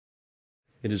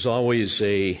It is always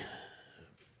a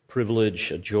privilege,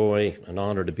 a joy, an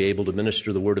honor to be able to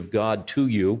minister the Word of God to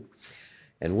you.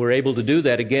 And we're able to do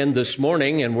that again this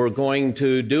morning, and we're going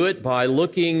to do it by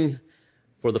looking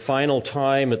for the final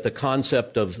time at the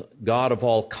concept of God of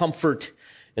all comfort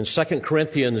in 2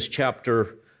 Corinthians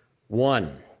chapter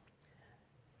 1.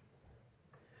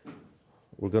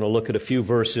 We're going to look at a few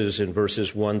verses in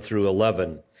verses 1 through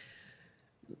 11.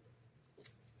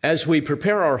 As we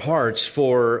prepare our hearts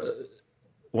for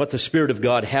what the Spirit of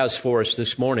God has for us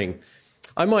this morning,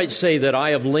 I might say that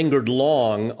I have lingered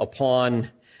long upon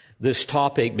this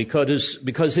topic because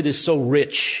it is so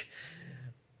rich.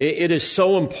 It is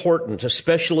so important,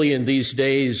 especially in these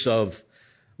days of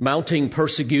mounting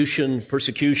persecution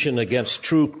against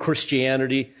true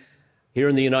Christianity here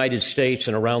in the United States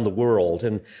and around the world.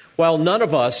 And while none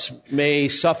of us may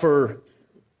suffer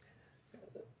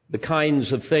the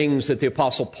kinds of things that the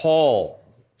Apostle Paul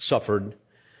suffered,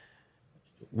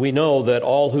 we know that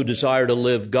all who desire to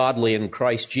live godly in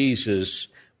Christ Jesus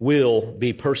will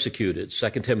be persecuted,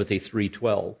 2 Timothy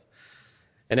 3:12.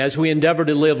 And as we endeavor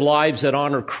to live lives that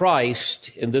honor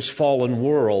Christ in this fallen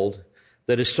world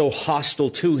that is so hostile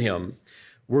to him,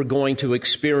 we're going to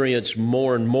experience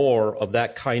more and more of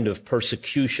that kind of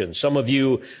persecution. Some of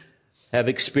you have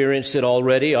experienced it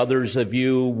already. Others of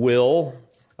you will.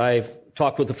 I've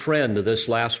talked with a friend this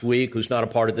last week who's not a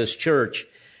part of this church.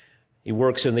 He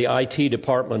works in the IT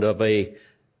department of a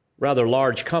rather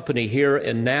large company here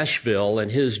in Nashville,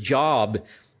 and his job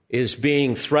is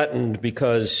being threatened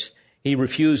because he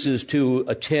refuses to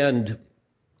attend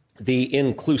the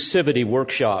inclusivity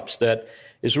workshops that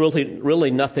is really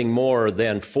nothing more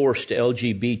than forced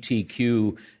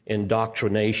LGBTQ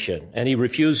indoctrination. And he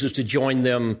refuses to join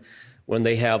them when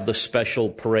they have the special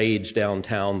parades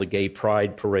downtown, the gay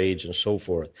pride parades and so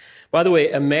forth. By the way,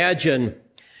 imagine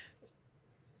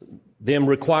them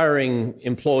requiring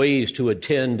employees to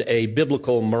attend a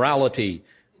biblical morality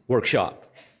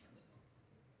workshop.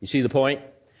 You see the point?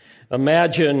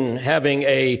 Imagine having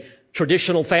a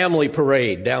traditional family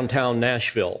parade downtown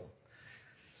Nashville.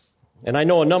 And I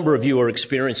know a number of you are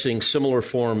experiencing similar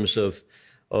forms of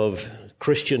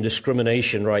Christian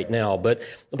discrimination right now, but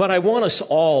I want us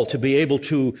all to be able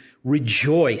to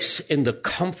rejoice in the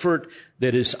comfort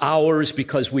that is ours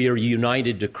because we are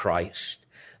united to Christ.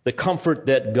 The comfort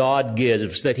that God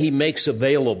gives, that he makes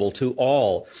available to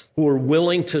all who are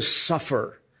willing to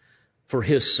suffer for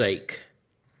his sake.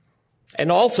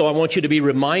 And also, I want you to be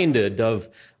reminded of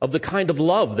the kind of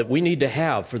love that we need to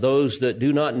have for those that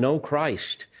do not know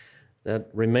Christ, that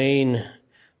remain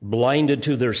blinded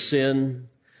to their sin,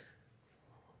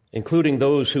 including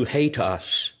those who hate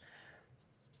us.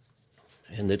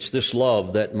 And it's this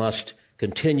love that must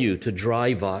continue to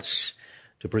drive us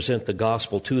to present the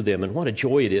gospel to them. And what a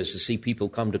joy it is to see people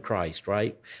come to Christ,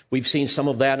 right? We've seen some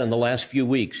of that in the last few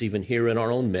weeks, even here in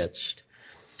our own midst.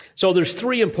 So there's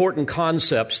three important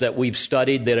concepts that we've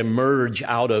studied that emerge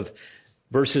out of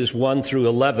verses 1 through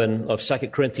 11 of 2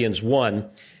 Corinthians 1.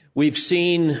 We've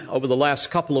seen over the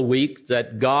last couple of weeks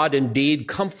that God indeed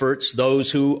comforts those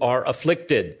who are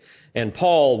afflicted. And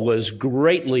Paul was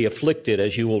greatly afflicted,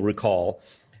 as you will recall.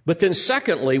 But then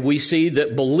secondly, we see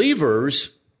that believers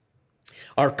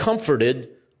are comforted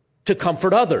to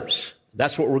comfort others.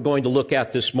 That's what we're going to look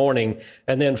at this morning.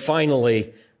 And then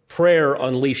finally, prayer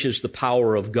unleashes the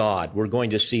power of God. We're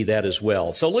going to see that as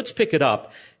well. So let's pick it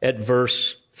up at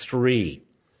verse 3.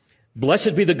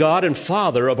 Blessed be the God and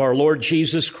Father of our Lord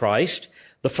Jesus Christ,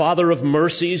 the Father of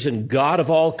mercies and God of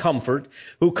all comfort,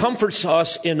 who comforts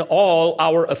us in all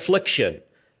our affliction.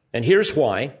 And here's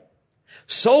why.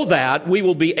 So that we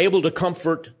will be able to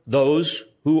comfort those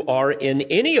who are in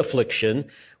any affliction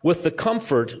with the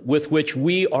comfort with which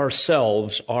we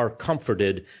ourselves are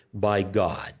comforted by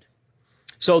God.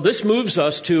 So this moves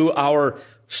us to our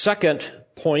second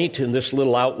point in this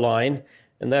little outline,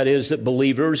 and that is that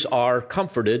believers are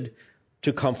comforted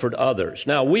to comfort others.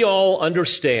 Now, we all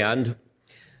understand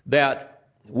that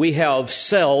we have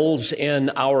cells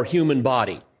in our human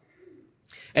body,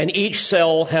 and each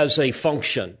cell has a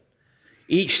function.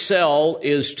 Each cell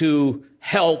is to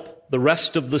help the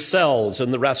rest of the cells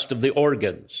and the rest of the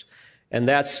organs. And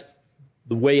that's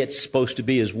the way it's supposed to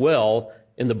be as well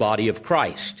in the body of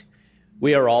Christ.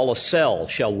 We are all a cell,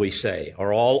 shall we say,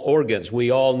 or all organs. We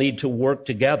all need to work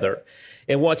together.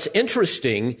 And what's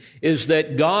interesting is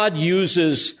that God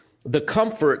uses the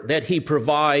comfort that he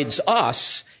provides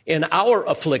us in our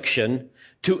affliction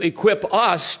to equip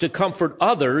us to comfort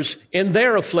others in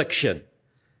their affliction.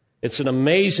 It's an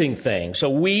amazing thing. So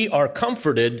we are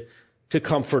comforted to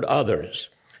comfort others.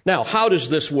 Now, how does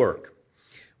this work?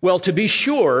 Well, to be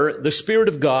sure, the Spirit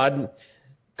of God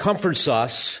comforts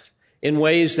us in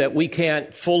ways that we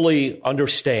can't fully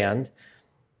understand.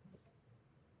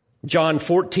 John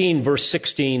 14, verse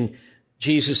 16,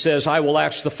 Jesus says, I will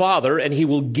ask the Father, and he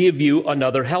will give you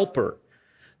another helper,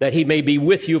 that he may be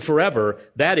with you forever.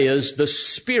 That is the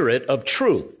Spirit of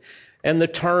truth. And the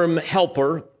term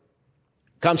helper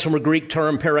comes from a Greek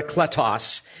term,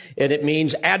 parakletos, and it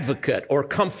means advocate or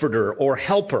comforter or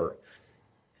helper.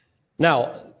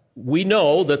 Now, we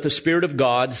know that the Spirit of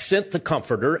God sent the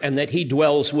Comforter and that he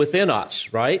dwells within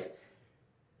us, right?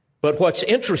 But what's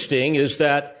interesting is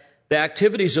that the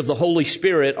activities of the Holy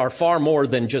Spirit are far more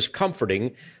than just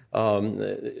comforting.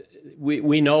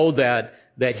 We know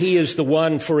that he is the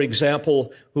one, for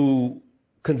example, who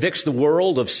convicts the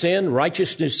world of sin,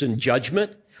 righteousness, and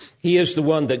judgment. He is the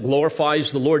one that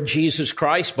glorifies the Lord Jesus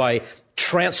Christ by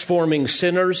transforming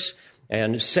sinners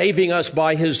and saving us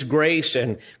by his grace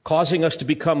and causing us to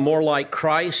become more like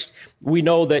Christ. We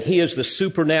know that he is the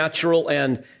supernatural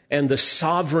and the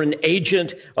sovereign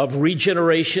agent of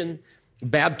regeneration,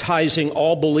 baptizing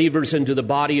all believers into the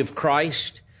body of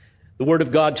Christ. The Word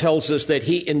of God tells us that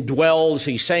he indwells,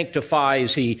 he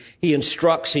sanctifies, he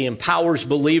instructs, he empowers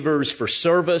believers for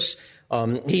service.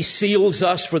 He seals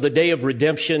us for the day of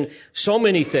redemption. So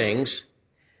many things.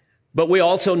 But we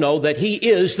also know that he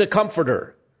is the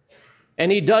Comforter. And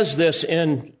he does this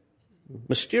in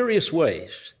mysterious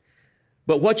ways.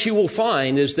 But what you will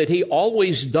find is that he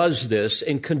always does this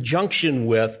in conjunction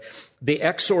with the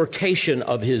exhortation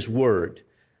of his word,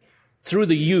 through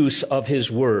the use of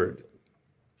his word.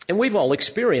 And we've all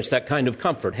experienced that kind of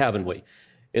comfort, haven't we?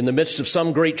 In the midst of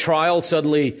some great trial,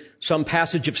 suddenly some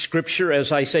passage of Scripture,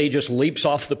 as I say, just leaps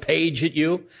off the page at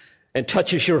you and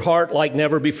touches your heart like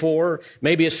never before.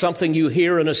 Maybe it's something you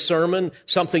hear in a sermon,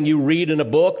 something you read in a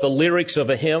book, the lyrics of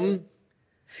a hymn.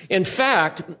 In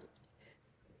fact,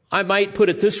 I might put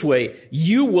it this way,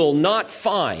 you will not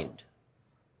find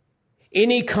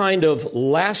any kind of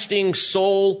lasting,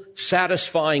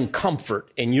 soul-satisfying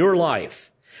comfort in your life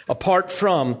apart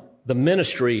from the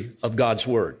ministry of God's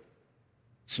Word.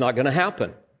 It's not going to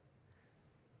happen.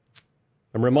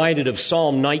 I'm reminded of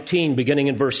Psalm 19, beginning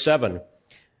in verse 7.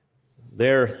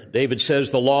 There, David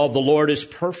says, the law of the Lord is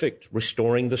perfect,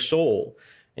 restoring the soul.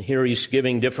 And here he's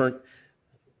speaking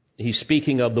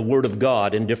of the Word of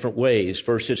God in different ways.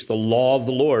 First, it's the law of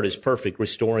the Lord is perfect,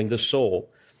 restoring the soul.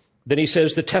 Then he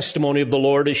says, the testimony of the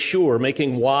Lord is sure,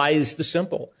 making wise the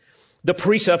simple. The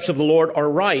precepts of the Lord are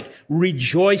right,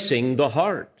 rejoicing the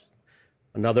heart.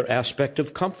 Another aspect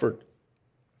of comfort.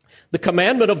 The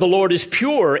commandment of the Lord is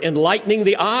pure, enlightening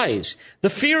the eyes. The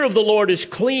fear of the Lord is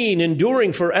clean,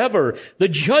 enduring forever. The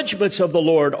judgments of the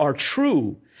Lord are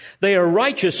true. They are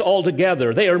righteous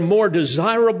altogether. They are more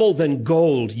desirable than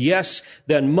gold, yes,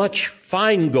 than much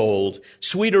fine gold,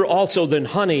 sweeter also than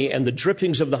honey and the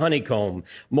drippings of the honeycomb.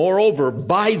 Moreover,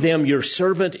 by them your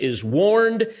servant is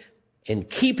warned. In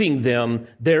keeping them,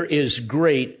 there is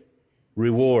great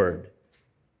reward.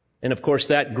 And of course,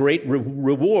 that great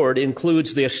reward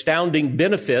includes the astounding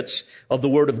benefits of the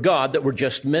Word of God that were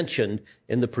just mentioned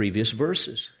in the previous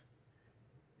verses.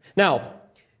 Now,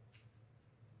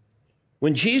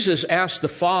 when Jesus asked the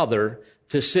Father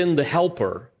to send the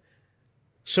Helper,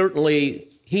 certainly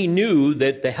he knew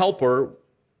that the Helper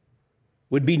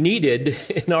would be needed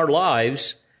in our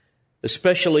lives,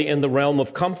 especially in the realm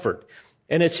of comfort.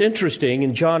 And it's interesting,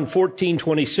 in John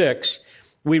 14:26,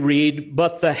 we read,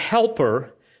 but the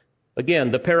Helper,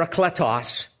 again, the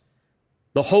Parakletos,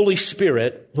 the Holy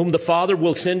Spirit, whom the Father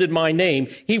will send in my name,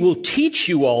 he will teach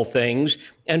you all things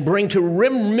and bring to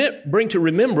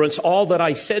remembrance all that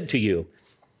I said to you.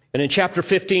 And in chapter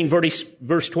 15,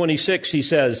 verse 26, he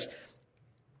says,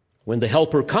 when the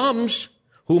Helper comes,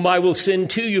 whom I will send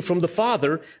to you from the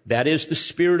Father, that is the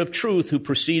Spirit of truth who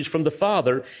proceeds from the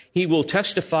Father, he will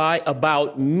testify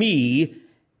about me,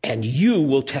 and you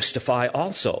will testify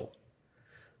also.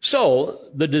 So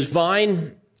the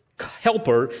divine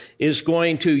Helper is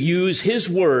going to use his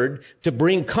word to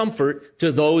bring comfort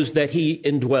to those that he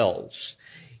indwells.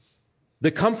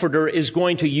 The Comforter is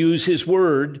going to use his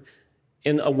word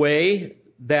in a way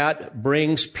that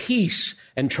brings peace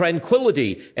and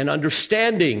tranquility and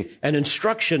understanding and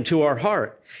instruction to our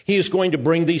heart. He is going to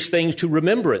bring these things to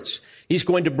remembrance. He's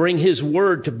going to bring his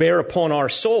word to bear upon our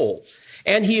soul.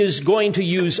 And he is going to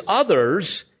use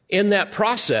others in that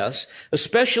process,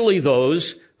 especially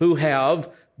those who have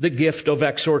the gift of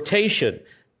exhortation,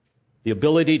 the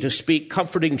ability to speak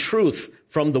comforting truth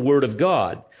from the Word of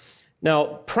God. Now,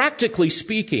 practically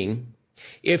speaking,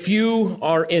 if you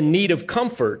are in need of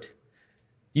comfort,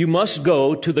 you must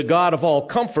go to the God of all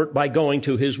comfort by going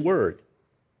to his Word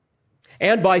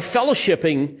and by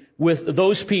fellowshipping with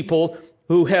those people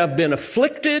who have been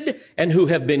afflicted and who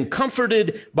have been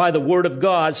comforted by the Word of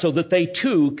God so that they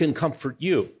too can comfort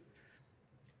you.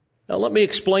 Now let me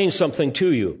explain something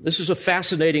to you. This is a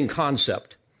fascinating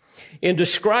concept. In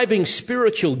describing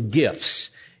spiritual gifts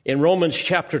in Romans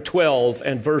chapter 12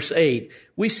 and verse 8,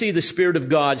 we see the Spirit of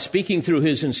God speaking through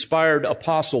his inspired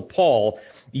apostle Paul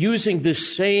using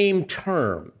this same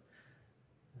term,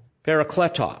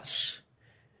 parakletos.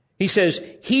 He says,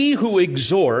 he who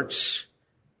exhorts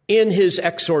in his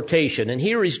exhortation. And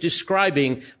here he's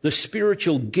describing the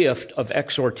spiritual gift of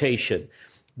exhortation.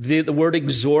 The word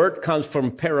exhort comes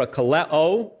from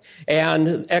parakaleo,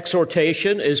 and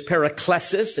exhortation is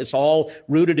paraklesis. It's all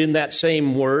rooted in that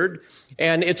same word.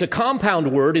 And it's a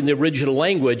compound word in the original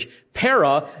language.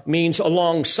 Para means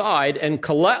alongside, and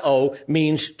kaleo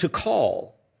means to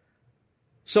call.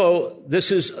 So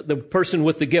this is the person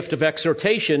with the gift of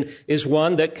exhortation is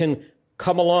one that can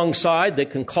come alongside,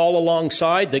 that can call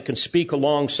alongside, that can speak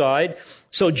alongside.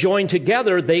 So joined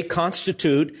together, they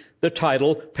constitute the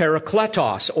title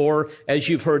parakletos, or as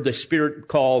you've heard the Spirit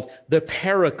called, the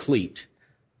paraclete,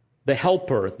 the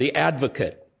helper, the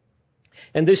advocate.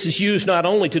 And this is used not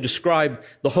only to describe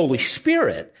the Holy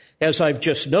Spirit, as I've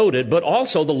just noted, but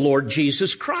also the Lord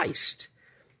Jesus Christ.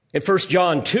 In 1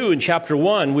 John 2, in chapter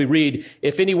 1, we read,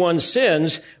 if anyone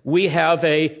sins, we have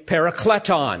a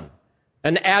parakleton,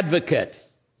 an advocate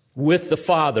with the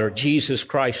Father, Jesus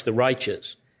Christ the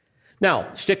righteous.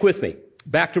 Now, stick with me.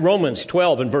 Back to Romans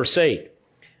 12 and verse 8.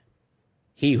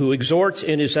 He who exhorts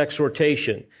in his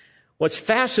exhortation. What's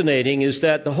fascinating is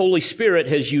that the Holy Spirit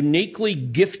has uniquely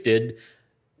gifted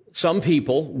some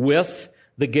people with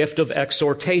the gift of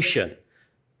exhortation.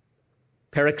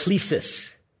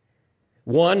 Paraklesis.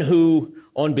 One who,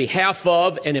 on behalf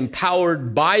of and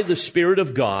empowered by the Spirit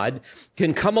of God,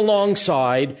 can come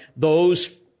alongside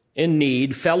those in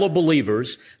need, fellow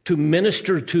believers, to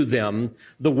minister to them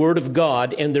the Word of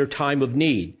God in their time of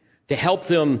need, to help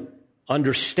them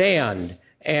understand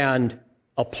and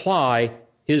apply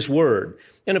His Word.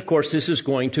 And of course, this is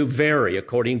going to vary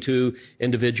according to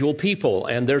individual people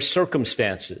and their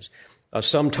circumstances.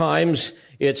 Sometimes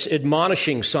it's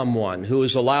admonishing someone who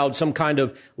has allowed some kind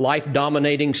of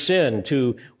life-dominating sin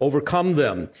to overcome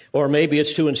them. Or maybe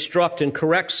it's to instruct and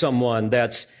correct someone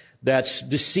that's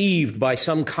deceived by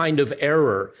some kind of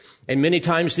error. And many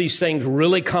times these things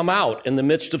really come out in the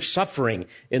midst of suffering,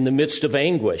 in the midst of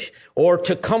anguish, or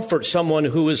to comfort someone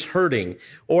who is hurting,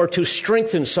 or to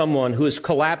strengthen someone who is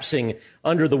collapsing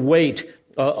under the weight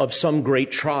of some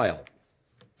great trial.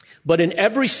 But in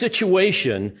every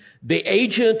situation, the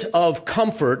agent of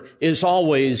comfort is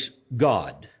always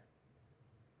God,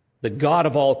 the God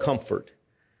of all comfort.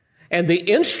 And the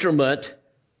instrument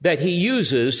that he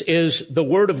uses is the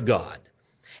Word of God.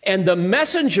 And the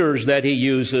messengers that he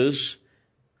uses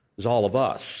is all of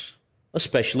us,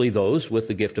 especially those with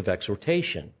the gift of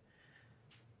exhortation.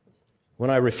 When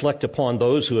I reflect upon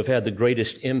those who have had the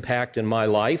greatest impact in my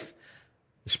life,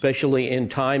 especially in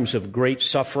times of great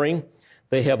suffering,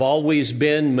 they have always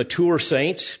been mature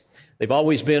saints. They've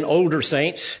always been older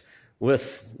saints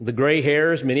with the gray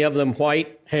hairs, many of them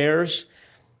white hairs.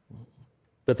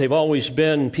 But they've always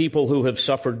been people who have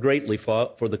suffered greatly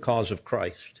for the cause of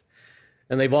Christ.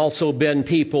 And they've also been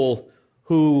people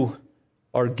who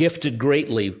are gifted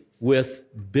greatly with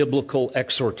biblical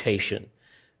exhortation,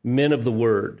 men of the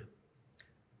Word.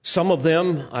 Some of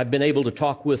them I've been able to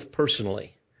talk with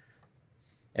personally.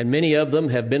 And many of them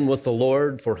have been with the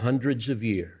Lord for hundreds of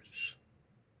years.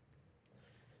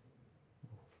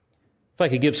 If I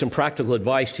could give some practical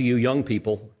advice to you young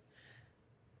people,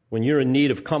 when you're in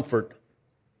need of comfort,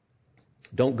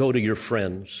 don't go to your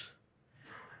friends.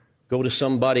 Go to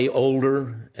somebody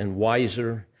older and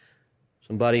wiser,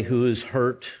 somebody who is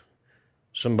hurt,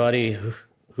 somebody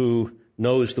who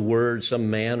knows the Word, some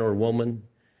man or woman.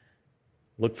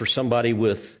 Look for somebody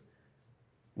with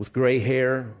gray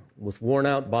hair, with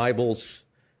worn-out Bibles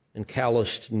and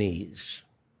calloused knees.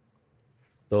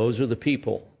 Those are the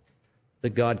people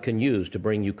that God can use to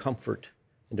bring you comfort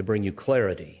and to bring you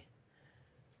clarity.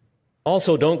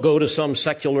 Also, don't go to some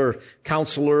secular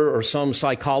counselor or some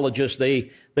psychologist.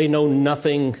 They know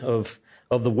nothing of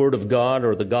the Word of God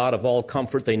or the God of all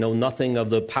comfort. They know nothing of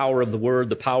the power of the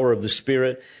Word, the power of the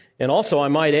Spirit. And also, I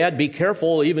might add, be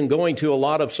careful even going to a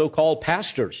lot of so-called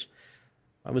pastors.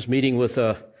 I was meeting with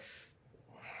a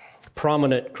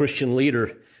prominent Christian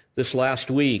leader this last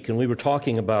week, and we were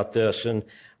talking about this, and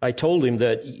I told him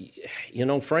that,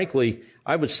 frankly,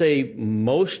 I would say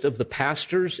most of the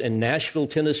pastors in Nashville,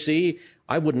 Tennessee,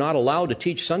 I would not allow to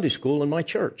teach Sunday school in my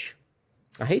church.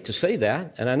 I hate to say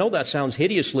that, and I know that sounds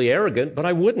hideously arrogant, but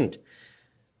I wouldn't.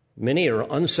 Many are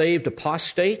unsaved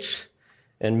apostates,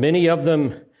 and many of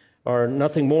them are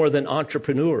nothing more than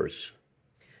entrepreneurs.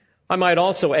 I might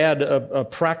also add a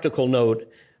practical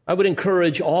note. I would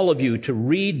encourage all of you to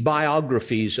read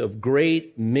biographies of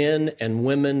great men and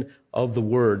women of the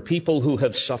Word, people who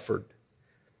have suffered.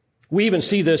 We even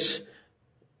see this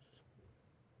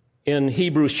in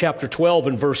Hebrews chapter 12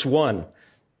 and verse 1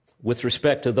 with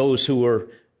respect to those who are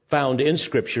found in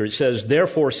Scripture. It says,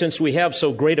 "Therefore, since we have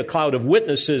so great a cloud of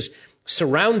witnesses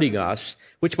surrounding us,"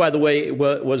 which, by the way,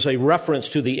 was a reference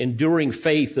to the enduring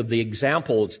faith of the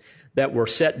examples that were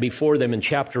set before them in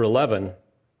chapter 11.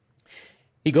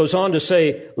 He goes on to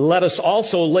say, "Let us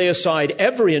also lay aside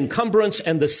every encumbrance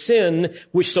and the sin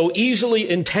which so easily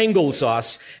entangles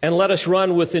us, and let us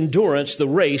run with endurance the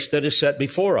race that is set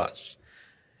before us."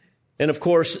 And of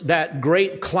course, that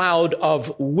great cloud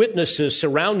of witnesses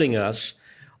surrounding us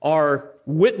are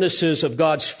witnesses of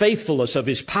God's faithfulness, of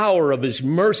His power, of His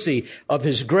mercy, of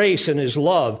His grace and His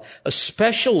love,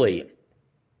 especially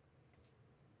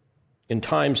in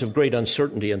times of great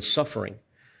uncertainty and suffering.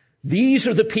 These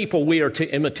are the people we are to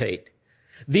imitate.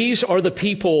 These are the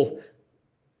people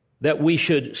that we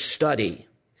should study.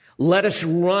 Let us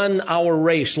run our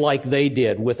race like they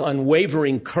did, with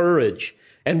unwavering courage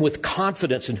and with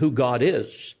confidence in who God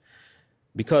is.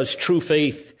 Because true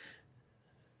faith,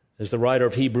 as the writer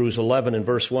of Hebrews 11 and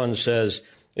verse 1 says,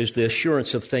 is the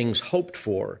assurance of things hoped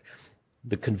for,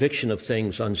 the conviction of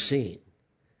things unseen.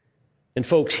 And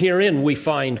folks, herein we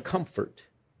find comfort.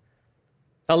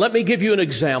 Now, let me give you an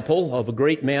example of a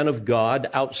great man of God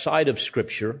outside of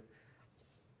Scripture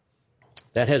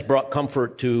that has brought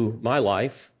comfort to my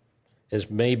life, as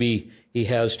maybe he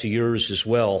has to yours as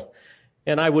well.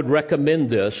 And I would recommend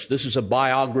this. This is a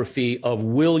biography of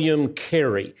William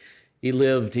Carey. He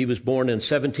was born in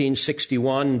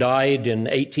 1761, died in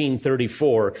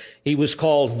 1834. He was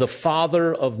called the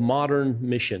father of modern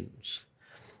missions.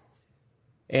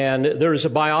 And there is a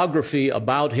biography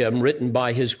about him written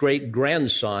by his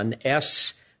great-grandson,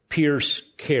 S. Pierce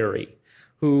Carey,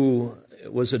 who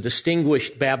was a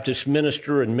distinguished Baptist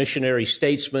minister and missionary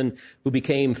statesman who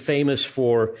became famous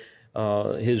for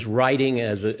his writing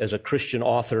as a Christian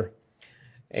author.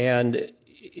 And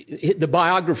the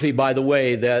biography, by the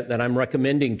way, that I'm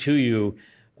recommending to you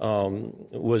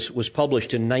was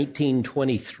published in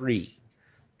 1923.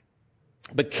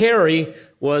 But Carey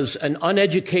was an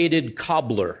uneducated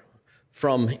cobbler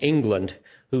from England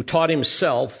who taught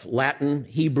himself Latin,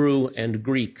 Hebrew, and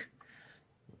Greek.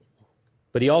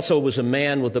 But he also was a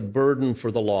man with a burden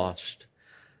for the lost.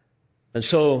 And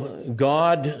so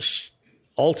God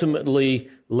ultimately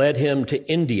led him to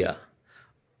India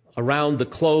around the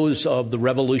close of the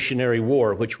Revolutionary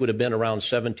War, which would have been around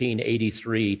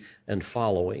 1783 and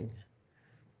following.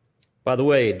 By the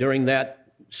way, during that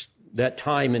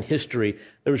time in history,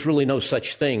 there was really no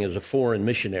such thing as a foreign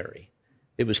missionary.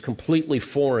 It was completely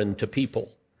foreign to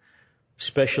people,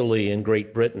 especially in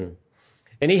Great Britain.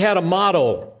 And he had a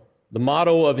motto. The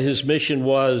motto of his mission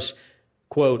was,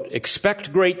 quote,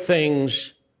 "Expect great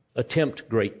things, attempt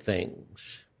great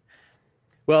things."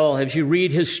 Well, as you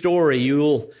read his story,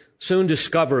 you'll soon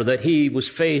discover that he was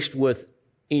faced with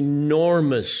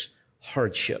enormous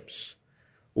hardships,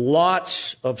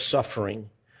 lots of suffering.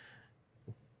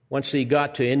 Once he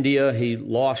got to India, he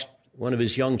lost one of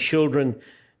his young children.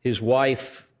 His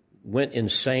wife went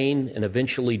insane and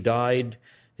eventually died.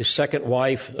 His second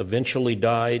wife eventually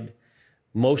died.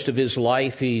 Most of his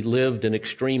life, he lived in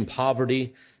extreme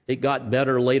poverty. It got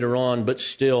better later on, but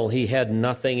still, he had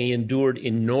nothing. He endured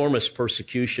enormous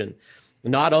persecution,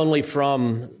 not only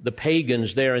from the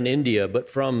pagans there in India, but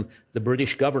from the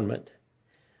British government.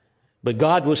 But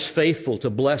God was faithful to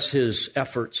bless his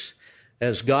efforts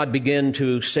as God began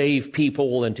to save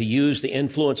people and to use the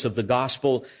influence of the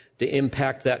gospel to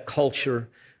impact that culture,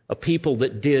 a people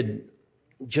that did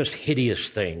just hideous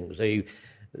things.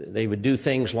 They would do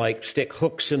things like stick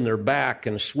hooks in their back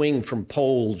and swing from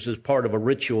poles as part of a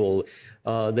ritual.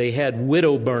 They had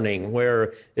widow burning,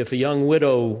 where if a young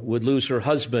widow would lose her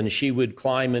husband, she would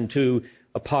climb into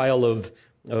a pile of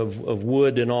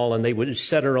wood and all, and they would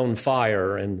set her on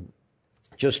fire, and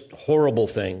just horrible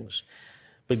things.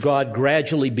 But God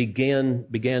gradually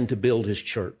began to build his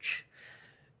church,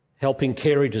 helping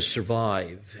Carey to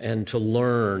survive and to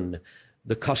learn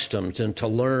the customs and to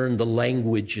learn the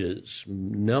languages,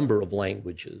 number of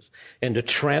languages, and to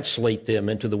translate them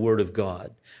into the Word of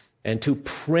God and to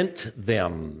print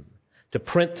them, to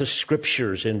print the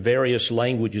scriptures in various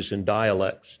languages and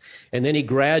dialects. And then he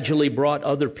gradually brought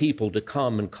other people to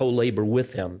come and co-labor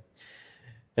with him.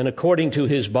 And according to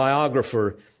his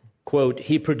biographer, quote,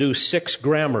 he produced 6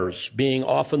 grammars, being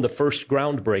often the first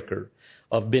groundbreaker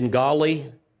of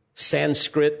Bengali,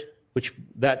 Sanskrit, which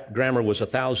that grammar was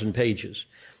 1,000 pages.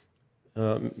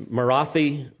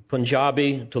 Marathi,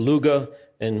 Punjabi, Telugu,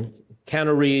 and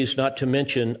Kannarese, not to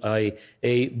mention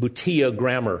a Bhutia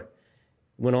grammar.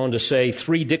 Went on to say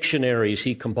 3 dictionaries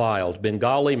he compiled,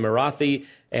 Bengali, Marathi,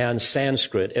 and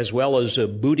Sanskrit, as well as a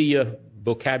Bhutia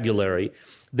vocabulary.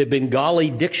 The Bengali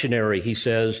dictionary, he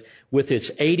says, with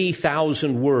its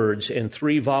 80,000 words in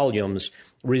 3 volumes,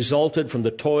 resulted from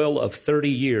the toil of 30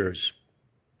 years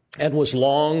and was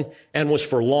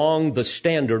for long the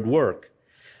standard work.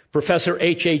 Professor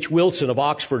H.H. Wilson of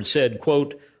Oxford said,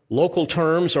 quote, local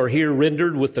terms are here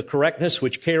rendered with the correctness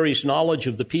which Carey's knowledge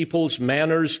of the people's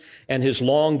manners and his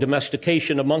long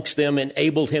domestication amongst them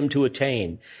enabled him to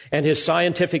attain, and his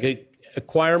scientific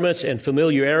acquirements and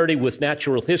familiarity with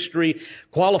natural history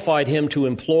qualified him to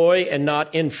employ and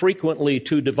not infrequently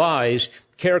to devise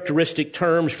characteristic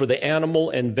terms for the animal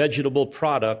and vegetable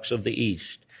products of the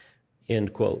East,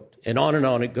 end quote. And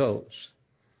on it goes.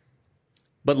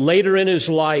 But later in his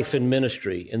life and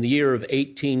ministry, in the year of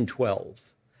 1812,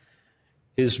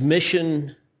 his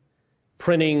mission,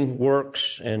 printing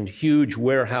works, and huge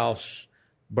warehouse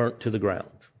burnt to the ground.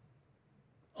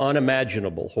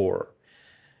 Unimaginable horror.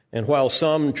 And while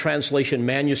some translation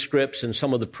manuscripts and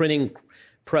some of the printing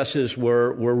presses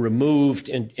were removed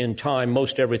in time,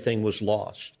 most everything was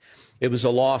lost. It was a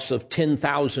loss of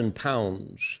 10,000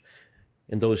 pounds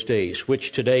in those days,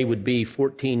 which today would be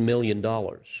 $14 million.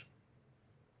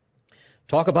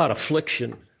 Talk about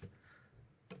affliction.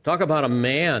 Talk about a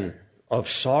man of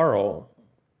sorrow.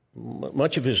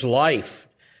 Much of his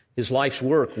life's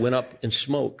work went up in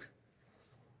smoke.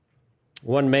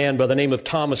 One man by the name of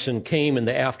Thomason came in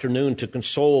the afternoon to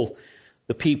console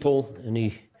the people, and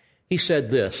he said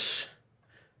this,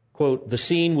 quote, the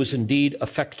scene was indeed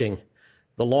affecting.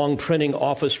 The long printing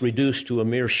office reduced to a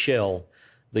mere shell,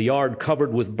 the yard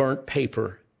covered with burnt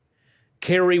paper.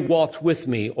 Carey walked with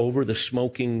me over the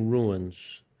smoking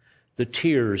ruins. The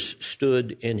tears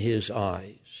stood in his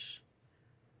eyes.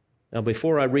 Now,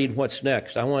 before I read what's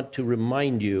next, I want to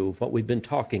remind you of what we've been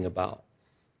talking about,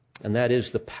 and that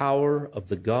is the power of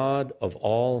the God of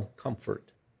all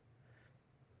comfort.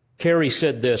 Carey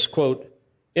said this, quote,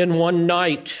 in one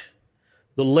night,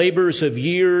 the labors of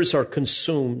years are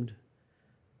consumed.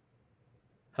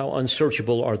 How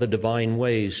unsearchable are the divine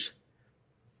ways.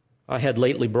 I had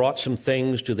lately brought some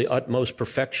things to the utmost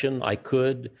perfection I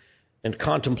could and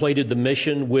contemplated the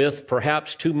mission with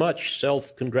perhaps too much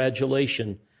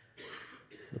self-congratulation.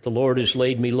 But the Lord has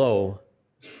laid me low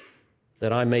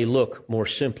that I may look more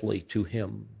simply to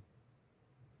him.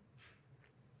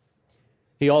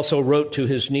 He also wrote to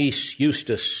his niece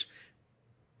Eustace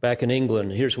back in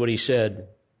England. Here's what he said.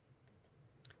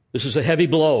 This is a heavy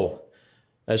blow,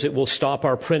 as it will stop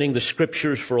our printing the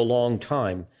scriptures for a long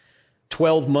time.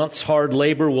 12 months hard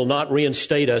labor will not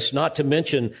reinstate us, not to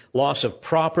mention loss of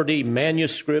property,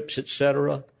 manuscripts,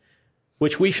 etc.,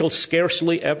 which we shall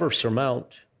scarcely ever surmount.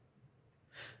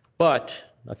 But,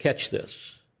 now catch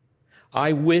this,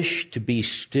 I wish to be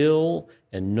still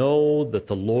and know that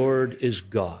the Lord is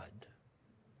God,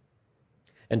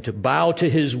 and to bow to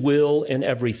his will in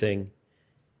everything.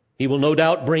 He will no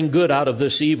doubt bring good out of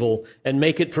this evil and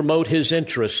make it promote his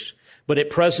interests, but at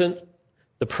present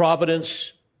the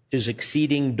providence is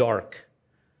exceeding dark.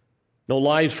 No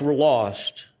lives were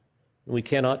lost. We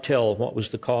cannot tell what was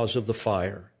the cause of the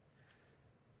fire.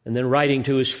 And then writing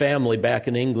to his family back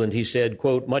in England, he said,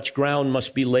 quote, much ground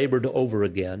must be labored over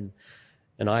again,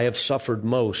 and I have suffered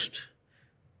most,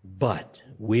 but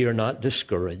we are not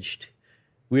discouraged.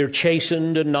 We are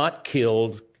chastened and not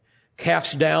killed,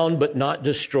 cast down but not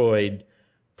destroyed,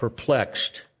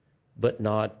 perplexed but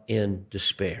not in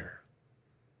despair.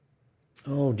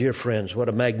 Oh, dear friends, what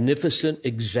a magnificent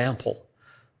example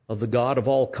of the God of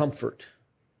all comfort,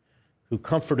 who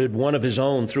comforted one of his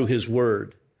own through his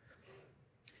word,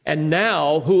 and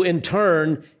now who in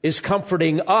turn is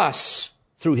comforting us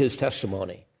through his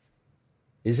testimony.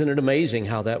 Isn't it amazing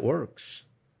how that works?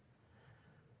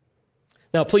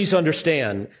 Now, please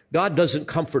understand, God doesn't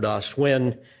comfort us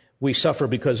when we suffer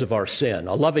because of our sin.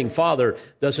 A loving father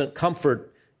doesn't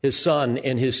comfort his son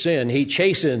in his sin. He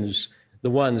chastens the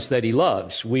ones that he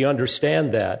loves. We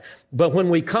understand that. But when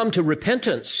we come to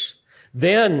repentance,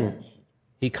 then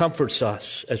he comforts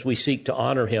us as we seek to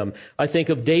honor him. I think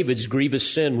of David's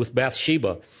grievous sin with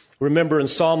Bathsheba. Remember in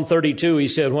Psalm 32, he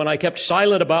said, when I kept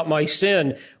silent about my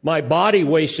sin, my body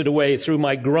wasted away through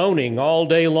my groaning all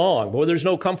day long. Boy, there's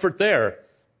no comfort there.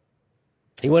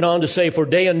 He went on to say, for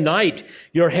day and night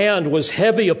your hand was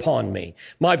heavy upon me.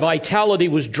 My vitality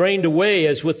was drained away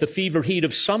as with the fever heat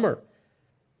of summer.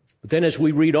 But then as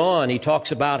we read on, he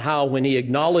talks about how when he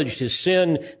acknowledged his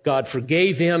sin, God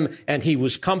forgave him and he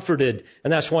was comforted.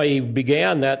 And that's why he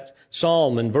began that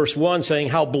psalm in verse 1 saying,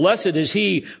 how blessed is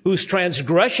he whose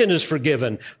transgression is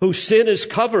forgiven, whose sin is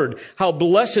covered. How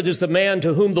blessed is the man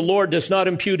to whom the Lord does not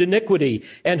impute iniquity,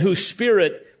 and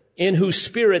in whose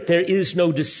spirit there is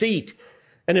no deceit.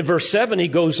 And in verse 7, he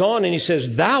goes on and he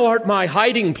says, thou art my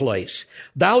hiding place.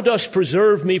 Thou dost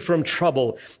preserve me from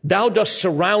trouble. Thou dost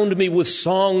surround me with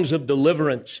songs of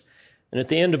deliverance. And at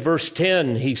the end of verse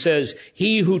 10, he says,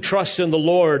 he who trusts in the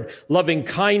Lord, loving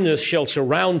kindness shall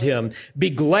surround him. Be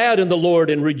glad in the Lord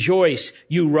and rejoice,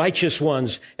 you righteous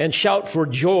ones, and shout for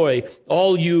joy,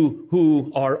 all you who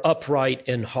are upright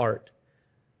in heart.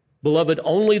 Beloved,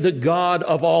 only the God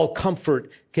of all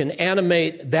comfort can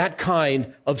animate that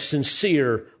kind of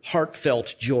sincere,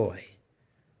 heartfelt joy.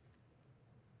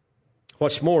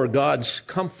 What's more, God's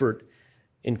comfort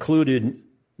included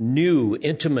new,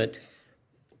 intimate,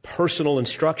 personal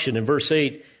instruction. In verse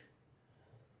 8,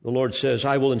 the Lord says,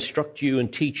 I will instruct you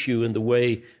and teach you in the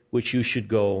way which you should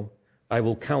go. I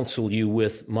will counsel you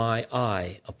with my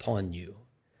eye upon you.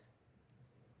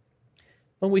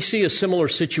 Well, we see a similar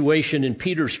situation in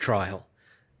Peter's trial,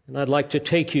 and I'd like to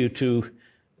take you to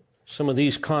some of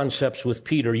these concepts with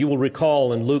Peter. You will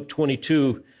recall in Luke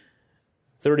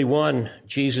 22:31,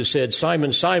 Jesus said,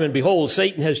 Simon, Simon, behold,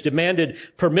 Satan has demanded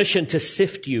permission to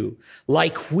sift you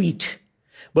like wheat,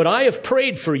 but I have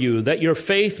prayed for you that your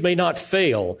faith may not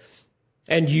fail.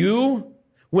 And you,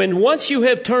 when once you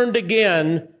have turned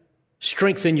again,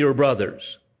 strengthen your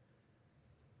brothers.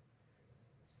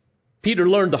 Peter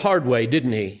learned the hard way,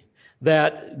 didn't he?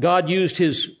 That God used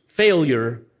his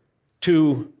failure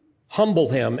to humble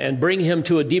him and bring him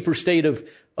to a deeper state of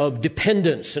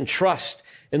dependence and trust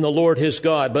in the Lord his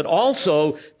God, but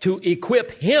also to equip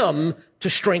him to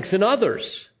strengthen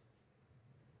others.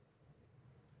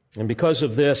 And because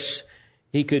of this,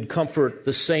 he could comfort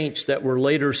the saints that were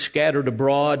later scattered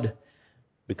abroad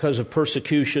because of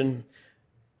persecution.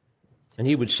 And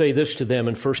he would say this to them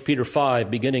in 1 Peter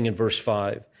 5, beginning in verse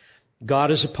 5.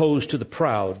 God is opposed to the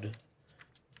proud,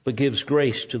 but gives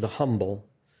grace to the humble.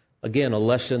 Again, a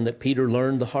lesson that Peter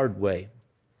learned the hard way.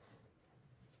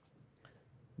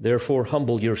 Therefore,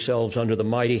 humble yourselves under the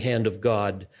mighty hand of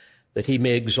God, that he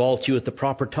may exalt you at the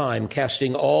proper time,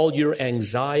 casting all your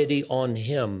anxiety on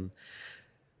him,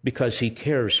 because he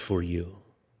cares for you.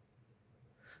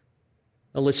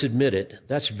 Now, let's admit it.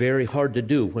 That's very hard to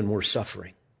do when we're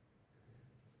suffering,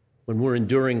 when we're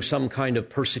enduring some kind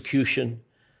of persecution.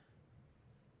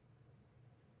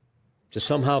 To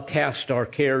somehow cast our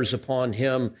cares upon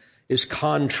him is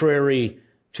contrary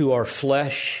to our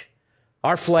flesh.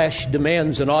 Our flesh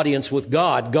demands an audience with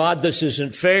God. God, this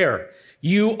isn't fair.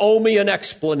 You owe me an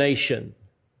explanation.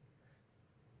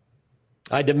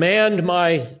 I demand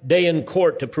my day in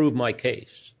court to prove my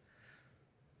case.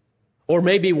 Or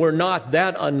maybe we're not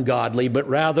that ungodly, but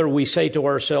rather we say to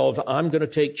ourselves, I'm going to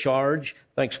take charge.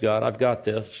 Thanks, God, I've got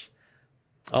this.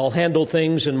 I'll handle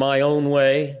things in my own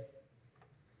way.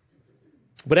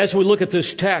 But as we look at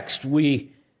this text,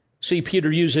 we see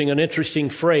Peter using an interesting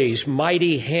phrase,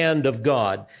 mighty hand of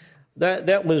God.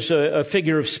 That was a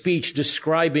figure of speech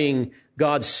describing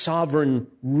God's sovereign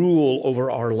rule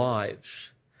over our lives.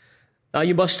 Now,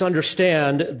 you must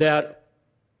understand that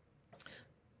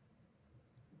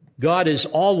God is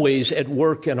always at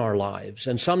work in our lives,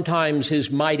 and sometimes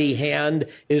his mighty hand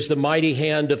is the mighty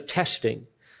hand of testing.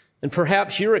 And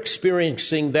perhaps you're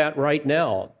experiencing that right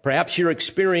now. Perhaps you're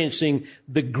experiencing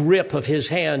the grip of his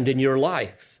hand in your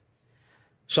life.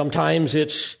 Sometimes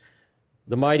it's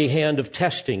the mighty hand of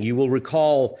testing. You will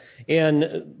recall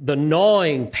in the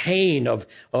gnawing pain of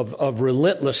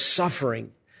relentless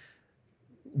suffering,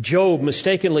 Job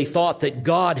mistakenly thought that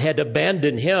God had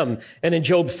abandoned him. And in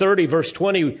Job 30, verse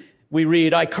 20, we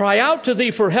read, I cry out to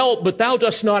thee for help, but thou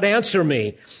dost not answer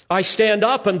me. I stand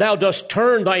up, and thou dost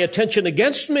turn thy attention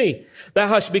against me. Thou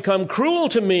hast become cruel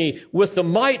to me with the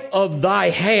might of thy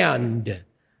hand.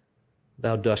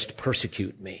 Thou dost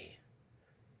persecute me.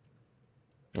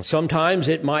 Sometimes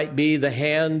it might be the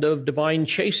hand of divine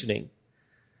chastening.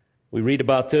 We read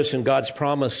about this in God's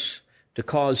promise to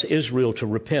cause Israel to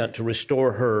repent, to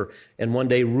restore her, and one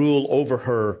day rule over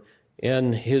her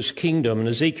in his kingdom. In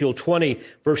Ezekiel 20,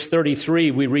 verse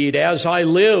 33, we read, as I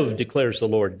live, declares the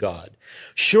Lord God,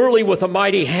 surely with a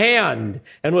mighty hand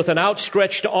and with an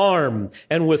outstretched arm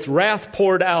and with wrath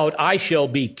poured out, I shall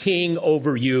be king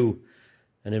over you.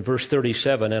 And in verse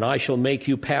 37, and I shall make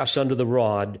you pass under the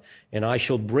rod, and I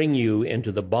shall bring you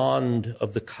into the bond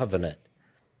of the covenant.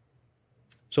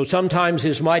 So sometimes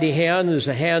his mighty hand is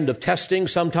a hand of testing.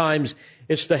 Sometimes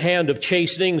it's the hand of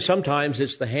chastening. Sometimes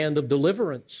it's the hand of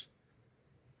deliverance.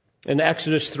 In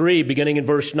Exodus 3, beginning in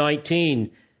verse 19,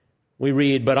 we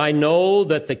read, "But I know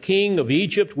that the king of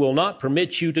Egypt will not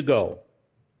permit you to go,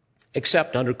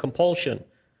 except under compulsion.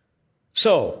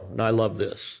 So," and I love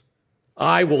this,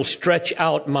 "I will stretch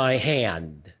out my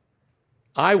hand.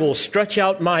 I will stretch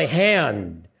out my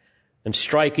hand and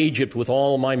strike Egypt with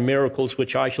all my miracles,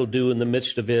 which I shall do in the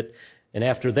midst of it. And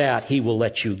after that, he will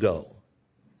let you go."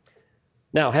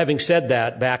 Now, having said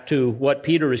that, back to what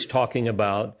Peter is talking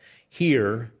about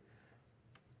here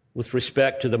with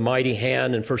respect to the mighty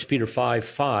hand in 1 Peter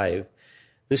 5:5,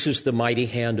 this is the mighty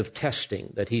hand of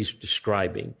testing that he's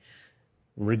describing.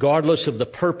 Regardless of the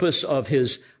purpose of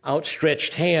his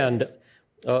outstretched hand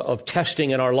of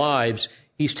testing in our lives,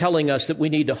 he's telling us that we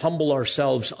need to humble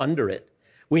ourselves under it.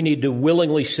 We need to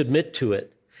willingly submit to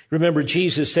it. Remember,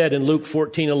 Jesus said in Luke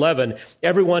 14:11,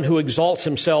 "Everyone who exalts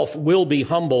himself will be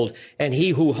humbled, and he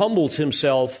who humbles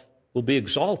himself will be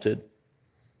exalted."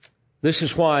 This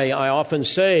is why I often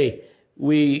say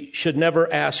we should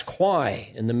never ask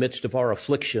why in the midst of our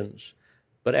afflictions,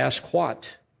 but ask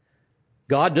what.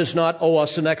 God does not owe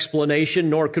us an explanation,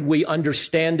 nor could we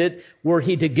understand it were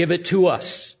he to give it to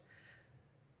us.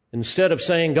 Instead of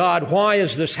saying, "God, why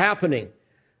is this happening?"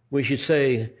 we should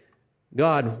say,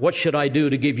 "God, what should I do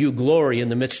to give you glory in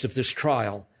the midst of this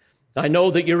trial? I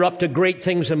know that you're up to great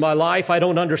things in my life. I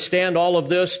don't understand all of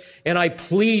this, and I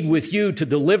plead with you to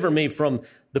deliver me from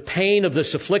the pain of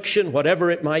this affliction, whatever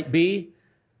it might be.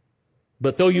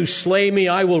 But though you slay me,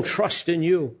 I will trust in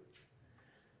you."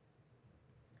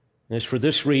 And it's for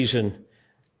this reason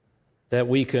that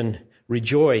we can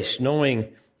rejoice,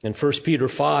 knowing in 1 Peter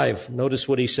 5, notice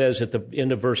what he says at the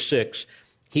end of verse 6,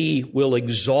 "He will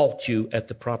exalt you at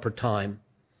the proper time."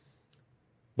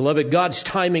 Beloved, God's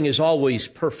timing is always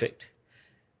perfect.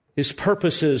 His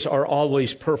purposes are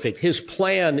always perfect. His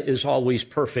plan is always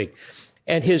perfect.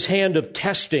 And his hand of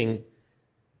testing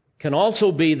can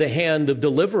also be the hand of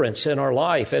deliverance in our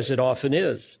life, as it often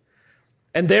is.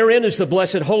 And therein is the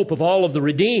blessed hope of all of the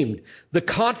redeemed, the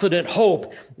confident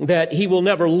hope that he will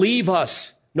never leave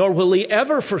us, nor will he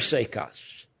ever forsake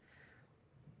us.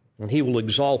 And he will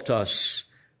exalt us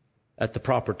at the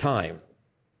proper time,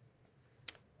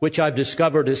 which I've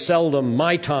discovered is seldom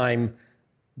my time,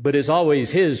 but is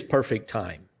always his perfect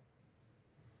time.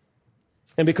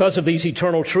 And because of these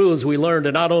eternal truths, we learn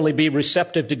to not only be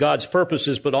receptive to God's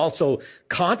purposes, but also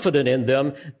confident in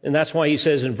them. And that's why he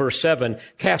says in verse 7,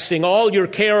 "Casting all your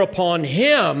care upon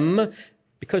him,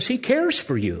 because he cares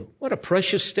for you." What a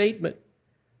precious statement.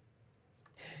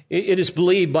 It is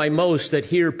believed by most that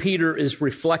here Peter is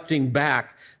reflecting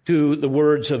back to the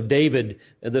words of David,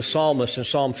 the psalmist, in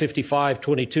Psalm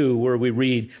 55:22, where we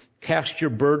read, "Cast your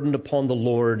burden upon the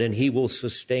Lord, and he will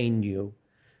sustain you.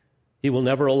 He will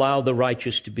never allow the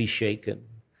righteous to be shaken."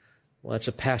 Well, that's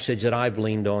a passage that I've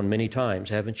leaned on many times,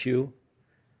 haven't you?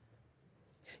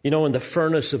 You know, in the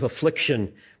furnace of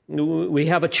affliction, we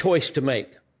have a choice to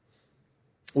make.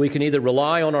 We can either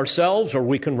rely on ourselves or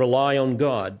we can rely on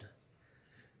God,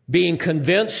 being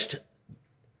convinced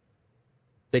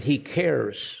that he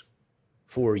cares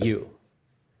for you,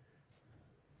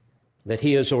 that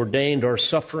he has ordained our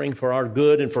suffering for our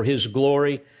good and for his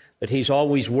glory, that he's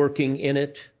always working in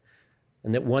it,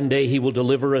 and that one day he will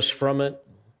deliver us from it.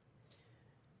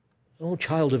 Oh,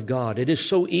 child of God, it is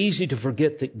so easy to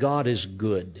forget that God is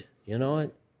good. You know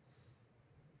it?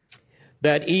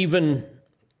 That even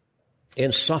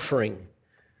in suffering,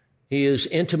 he is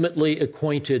intimately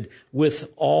acquainted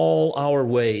with all our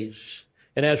ways.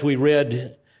 And as we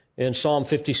read in Psalm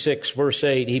 56, verse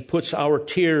 8, he puts our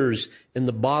tears in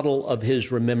the bottle of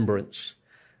his remembrance.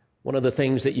 One of the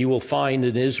things that you will find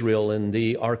in Israel in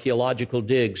the archaeological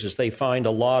digs is they find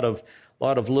a lot of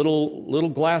little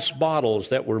glass bottles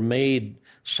that were made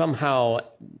somehow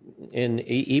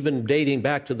even dating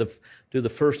back to the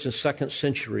first and second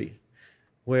century,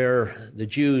 where the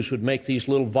Jews would make these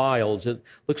little vials. It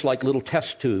looks like little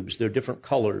test tubes. They're different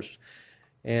colors.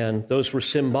 And those were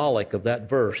symbolic of that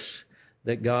verse,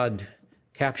 that God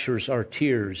captures our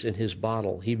tears in his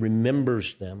bottle. He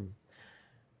remembers them.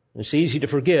 It's easy to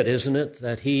forget, isn't it,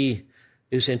 that he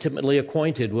is intimately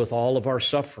acquainted with all of our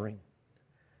suffering.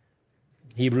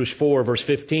 Hebrews 4, verse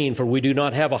 15, "For we do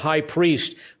not have a high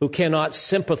priest who cannot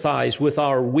sympathize with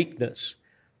our weakness."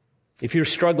 If you're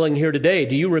struggling here today,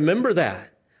 do you remember that?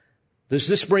 Does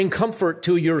this bring comfort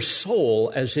to your soul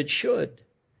as it should?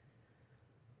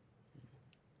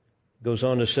 Goes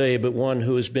on to say, "But one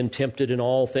who has been tempted in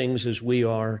all things as we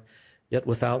are, yet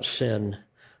without sin.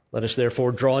 Let us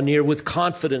therefore draw near with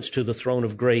confidence to the throne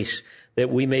of grace, that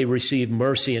we may receive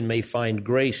mercy and may find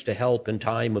grace to help in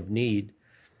time of need."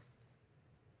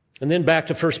 And then back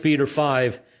to 1 Peter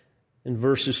 5, in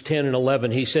verses 10 and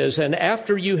 11. He says, "And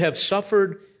after you have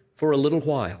suffered for a little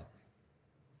while,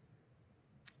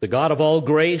 the God of all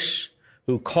grace,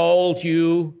 who called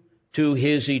you to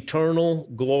his eternal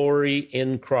glory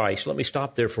in Christ." Let me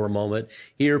stop there for a moment.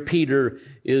 Here Peter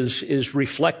is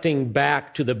reflecting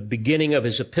back to the beginning of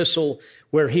his epistle,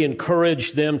 where he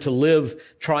encouraged them to live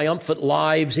triumphant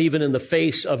lives even in the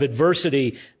face of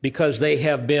adversity, because they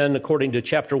have been, according to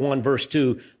chapter 1, verse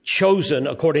 2, chosen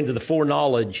according to the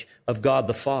foreknowledge of God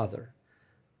the Father.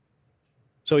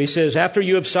 So he says, after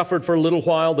you have suffered for a little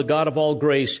while, the God of all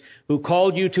grace, who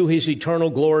called you to his eternal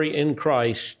glory in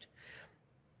Christ,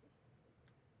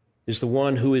 is the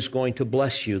one who is going to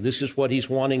bless you. This is what he's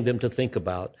wanting them to think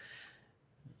about.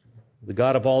 The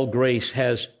God of all grace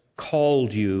has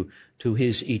called you to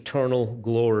his eternal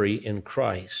glory in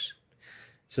Christ.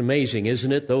 It's amazing,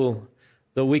 isn't it? Though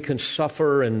we can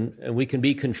suffer and we can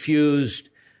be confused,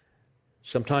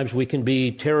 sometimes we can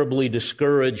be terribly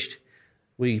discouraged,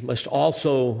 we must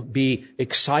also be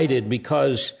excited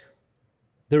because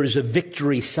there is a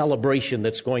victory celebration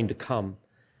that's going to come.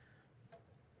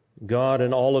 God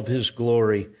in all of his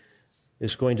glory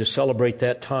is going to celebrate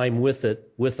that time with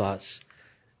us.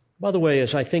 By the way,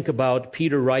 as I think about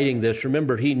Peter writing this,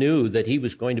 remember he knew that he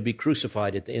was going to be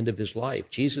crucified at the end of his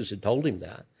life. Jesus had told him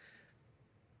that.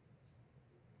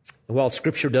 While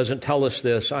Scripture doesn't tell us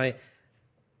this, I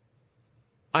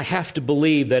have to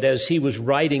believe that as he was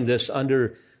writing this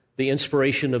under the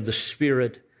inspiration of the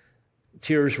Spirit,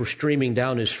 tears were streaming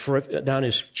down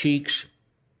his cheeks.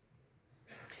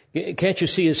 Can't you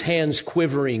see his hands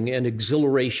quivering in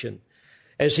exhilaration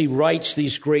as he writes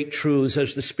these great truths,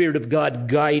 as the Spirit of God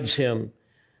guides him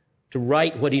to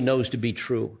write what he knows to be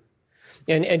true?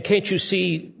 And can't you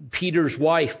see Peter's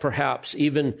wife perhaps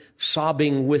even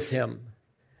sobbing with him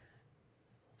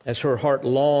as her heart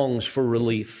longs for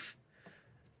relief,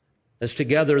 as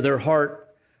together their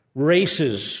heart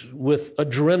races with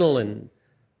adrenaline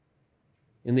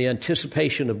in the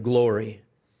anticipation of glory.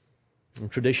 And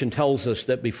tradition tells us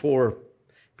that before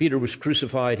Peter was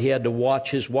crucified, he had to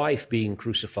watch his wife being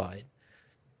crucified,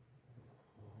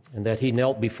 and that he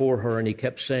knelt before her and he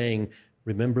kept saying,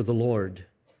 "Remember the Lord,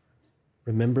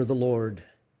 remember the Lord,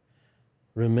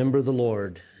 remember the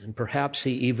Lord." And perhaps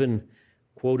he even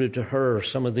quoted to her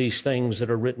some of these things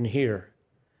that are written here.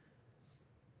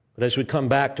 But as we come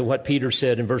back to what Peter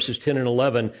said in verses 10 and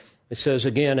 11, it says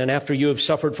again, "And after you have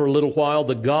suffered for a little while,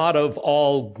 the God of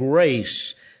all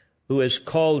grace, who has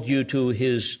called you to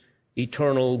his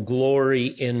eternal glory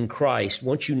in Christ."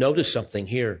 Won't you notice something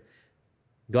here?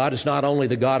 God is not only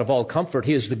the God of all comfort,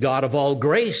 he is the God of all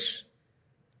grace.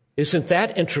 Isn't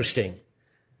that interesting?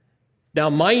 Now,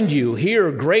 mind you,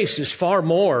 here grace is far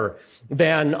more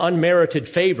than unmerited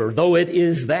favor, though it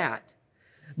is that.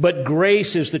 But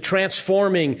grace is the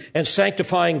transforming and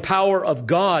sanctifying power of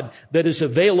God that is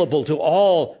available to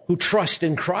all who trust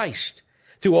in Christ,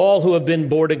 to all who have been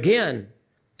born again.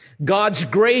 God's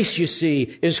grace, you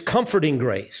see, is comforting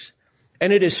grace,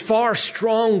 and it is far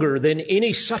stronger than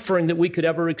any suffering that we could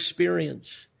ever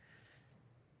experience.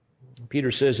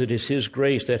 Peter says it is his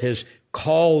grace that has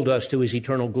called us to his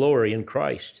eternal glory in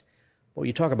Christ. Well,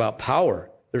 you talk about power.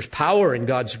 There's power in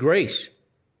God's grace.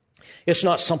 It's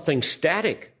not something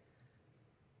static.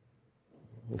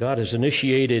 God has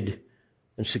initiated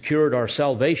and secured our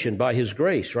salvation by his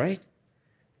grace, right?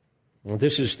 Well,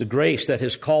 this is the grace that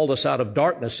has called us out of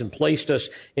darkness and placed us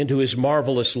into his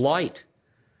marvelous light.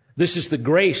 This is the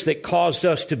grace that caused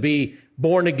us to be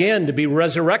born again, to be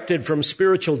resurrected from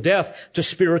spiritual death to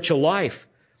spiritual life.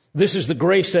 This is the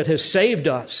grace that has saved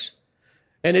us.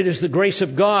 And it is the grace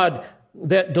of God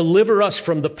that delivers us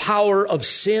from the power of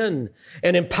sin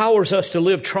and empowers us to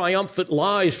live triumphant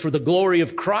lives for the glory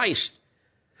of Christ.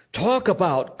 Talk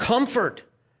about comfort.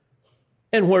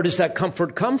 And where does that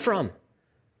comfort come from?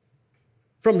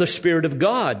 From the Spirit of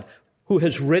God, who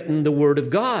has written the Word of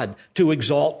God to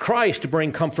exalt Christ, to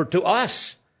bring comfort to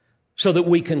us so that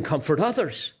we can comfort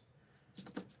others.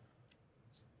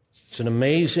 It's an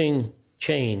amazing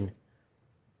chain.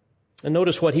 And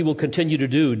notice what he will continue to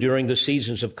do during the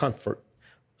seasons of comfort,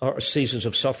 or seasons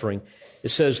of suffering. It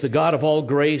says, the God of all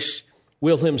grace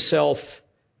will himself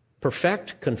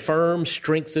perfect, confirm,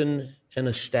 strengthen, and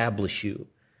establish you.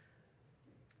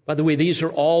 By the way, these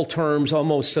are all terms,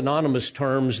 almost synonymous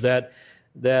terms, that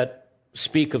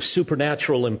speak of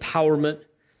supernatural empowerment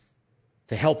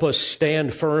to help us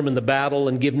stand firm in the battle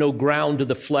and give no ground to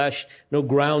the flesh, no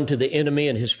ground to the enemy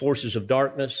and his forces of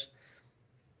darkness.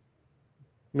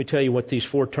 Let me tell you what these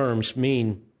four terms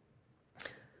mean.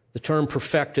 The term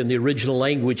perfect in the original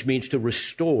language means to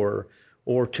restore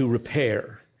or to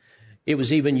repair. It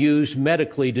was even used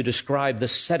medically to describe the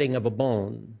setting of a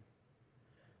bone.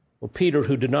 Well, Peter,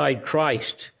 who denied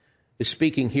Christ, is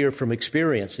speaking here from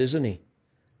experience, isn't he?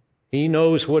 He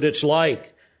knows what it's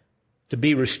like to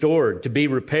be restored, to be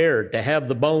repaired, to have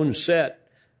the bones set.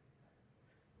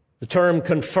 The term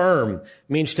confirm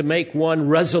means to make one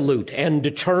resolute and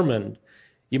determined.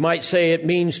 You might say it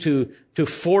means to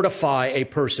fortify a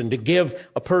person, to give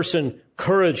a person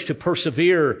courage to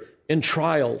persevere in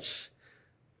trials,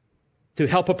 to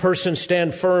help a person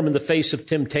stand firm in the face of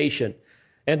temptation,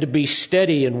 and to be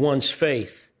steady in one's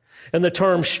faith. And the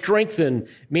term strengthen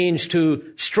means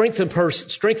to strengthen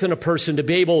a person to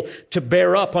be able to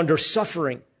bear up under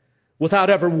suffering without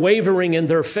ever wavering in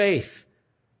their faith.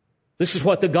 This is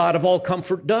what the God of all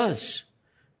comfort does.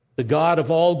 The God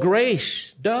of all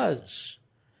grace does.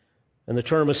 And the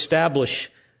term establish,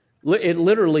 it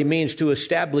literally means to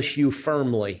establish you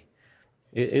firmly.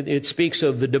 It speaks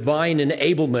of the divine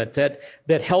enablement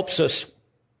that helps us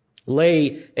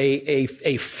lay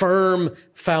a firm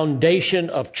foundation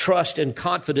of trust and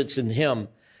confidence in Him.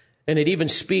 And it even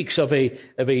speaks of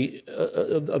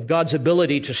God's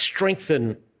ability to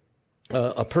strengthen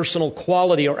a personal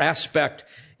quality or aspect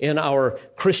in our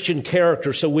Christian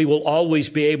character, so we will always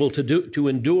be able to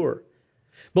endure.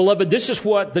 Beloved, this is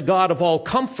what the God of all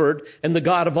comfort and the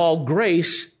God of all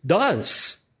grace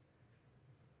does.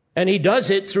 And He does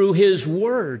it through His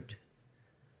Word,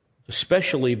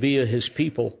 especially via His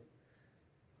people.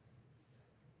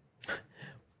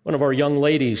 One of our young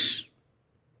ladies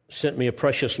sent me a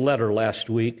precious letter last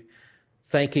week,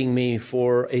 thanking me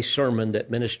for a sermon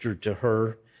that ministered to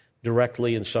her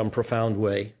directly in some profound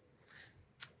way.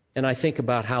 And I think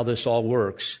about how this all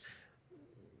works.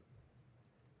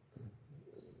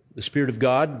 The Spirit of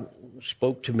God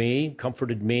spoke to me,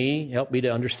 comforted me, helped me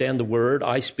to understand the Word.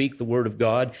 I speak the Word of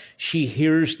God. She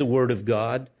hears the Word of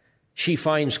God. She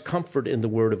finds comfort in the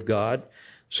Word of God.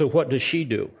 So what does she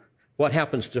do? What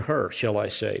happens to her, shall I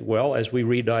say? Well, as we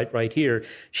read right here,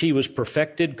 she was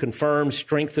perfected, confirmed,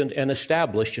 strengthened, and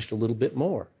established just a little bit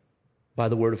more by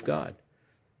the Word of God.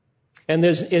 And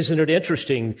isn't it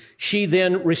interesting? She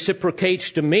then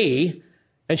reciprocates to me,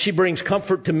 and she brings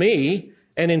comfort to me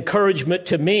and encouragement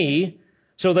to me,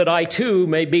 so that I too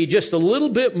may be just a little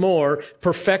bit more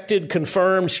perfected,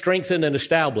 confirmed, strengthened, and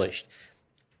established.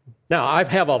 Now, I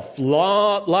have a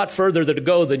lot further to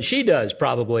go than she does,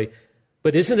 probably.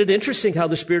 But isn't it interesting how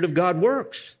the Spirit of God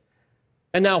works?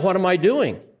 And now what am I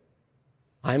doing?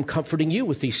 I'm comforting you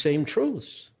with these same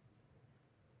truths.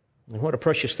 And what a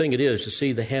precious thing it is to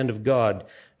see the hand of God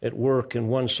at work in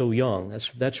one so young.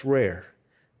 That's rare.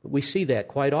 But we see that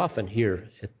quite often here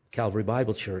at Calvary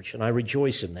Bible Church, and I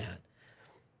rejoice in that.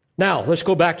 Now, let's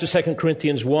go back to 2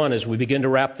 Corinthians 1 as we begin to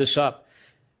wrap this up.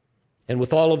 And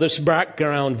with all of this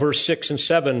background, verse 6 and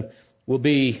 7 will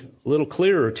be a little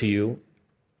clearer to you.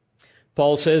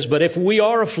 Paul says, but if we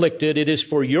are afflicted, it is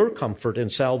for your comfort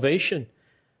and salvation.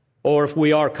 Or if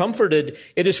we are comforted,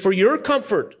 it is for your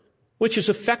comfort, which is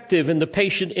effective in the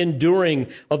patient enduring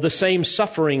of the same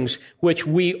sufferings which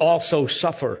we also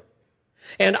suffer.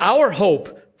 And our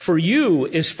hope for you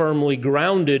is firmly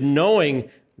grounded, knowing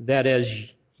that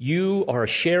as you are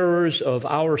sharers of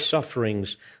our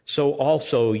sufferings, so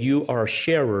also you are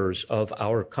sharers of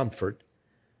our comfort.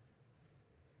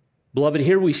 Beloved,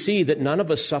 here we see that none of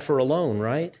us suffer alone,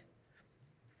 right?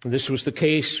 This was the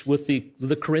case with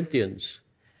the Corinthians.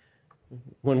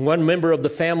 When one member of the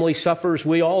family suffers,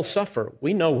 we all suffer.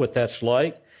 We know what that's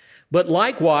like. But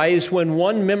likewise, when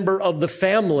one member of the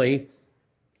family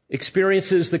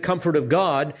experiences the comfort of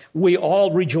God, we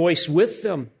all rejoice with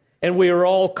them, and we are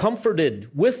all comforted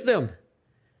with them.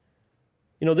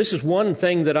 You know, this is one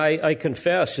thing that I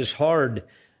confess is hard.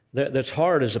 That's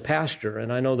hard as a pastor,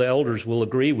 and I know the elders will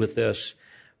agree with this.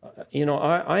 You know,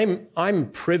 I'm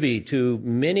privy to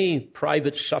many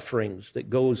private sufferings that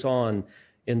goes on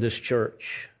in this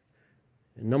church.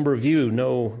 A number of you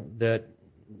know that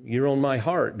you're on my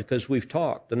heart because we've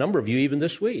talked. A number of you even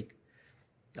this week.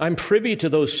 I'm privy to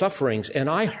those sufferings, and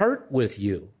I hurt with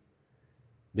you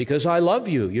because I love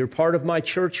you. You're part of my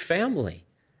church family.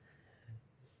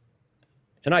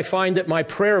 And I find that my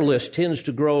prayer list tends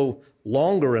to grow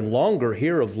longer and longer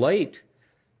here of late.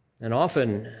 And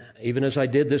often, even as I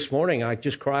did this morning, I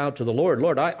just cry out to the Lord,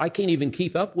 Lord, I can't even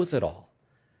keep up with it all.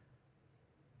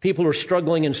 People are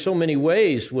struggling in so many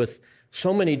ways with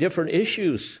so many different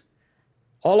issues.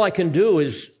 All I can do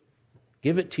is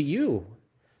give it to you.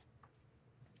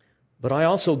 But I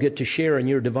also get to share in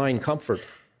your divine comfort.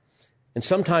 And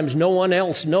sometimes no one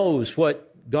else knows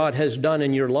what God has done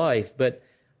in your life, but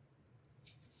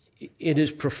it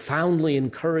is profoundly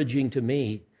encouraging to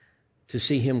me to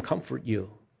see Him comfort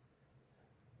you.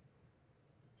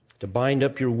 to bind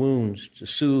up your wounds, to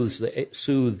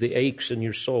soothe the aches in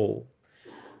your soul.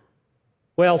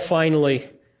 Well, finally,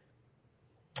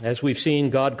 as we've seen,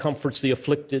 God comforts the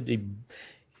afflicted.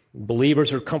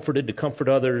 Believers are comforted to comfort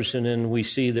others. And then we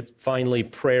see that finally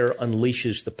prayer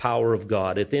unleashes the power of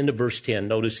God. At the end of verse 10,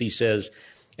 notice he says,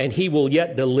 "And he will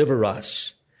yet deliver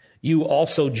us, you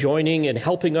also joining and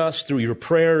helping us through your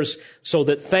prayers, so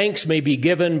that thanks may be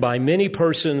given by many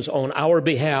persons on our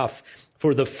behalf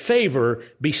for the favor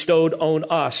bestowed on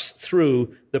us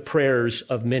through the prayers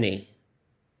of many."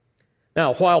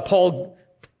 Now, while Paul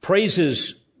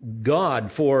praises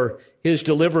God for his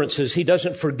deliverances, he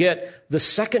doesn't forget the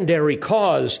secondary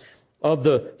cause of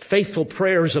the faithful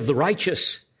prayers of the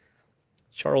righteous.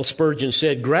 Charles Spurgeon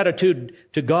said, "Gratitude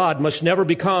to God must never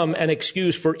become an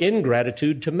excuse for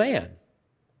ingratitude to man."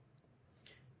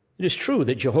 It is true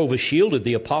that Jehovah shielded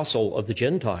the apostle of the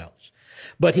Gentiles,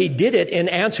 but he did it in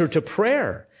answer to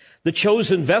prayer. The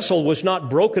chosen vessel was not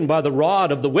broken by the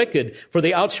rod of the wicked, for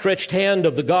the outstretched hand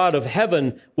of the God of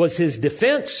heaven was his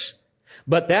defense.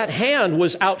 But that hand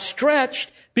was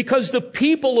outstretched because the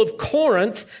people of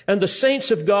Corinth and the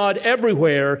saints of God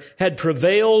everywhere had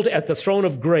prevailed at the throne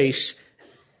of grace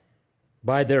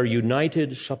by their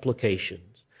united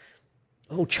supplications.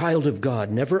 Oh, child of God,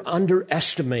 never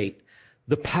underestimate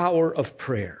the power of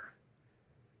prayer.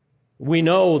 We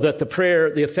know that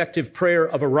the effective prayer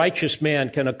of a righteous man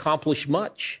can accomplish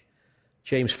much.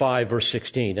 James 5, verse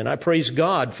 16. And I praise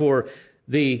God for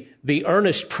the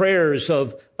earnest prayers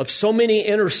of so many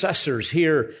intercessors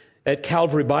here at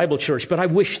Calvary Bible Church, but I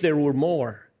wish there were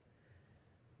more.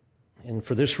 And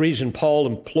for this reason, Paul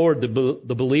implored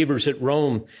the believers at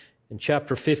Rome in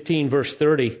chapter 15, verse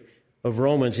 30 of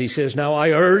Romans. He says, "Now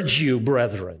I urge you,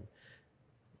 brethren,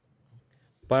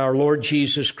 by our Lord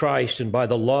Jesus Christ and by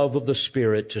the love of the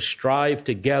Spirit, to strive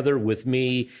together with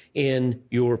me in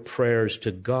your prayers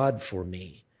to God for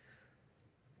me."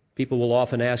 People will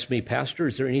often ask me, "Pastor,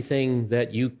 is there anything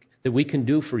that we can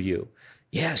do for you?"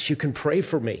 Yes, you can pray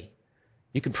for me.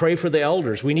 You can pray for the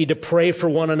elders. We need to pray for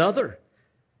one another.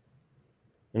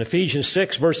 In Ephesians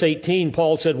 6, verse 18,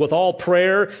 Paul said, "With all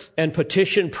prayer and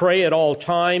petition, pray at all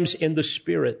times in the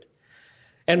Spirit.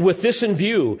 And with this in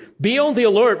view, be on the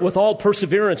alert with all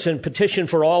perseverance and petition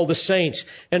for all the saints,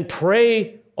 and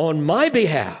pray on my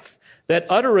behalf, that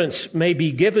utterance may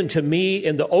be given to me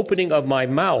in the opening of my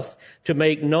mouth, to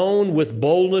make known with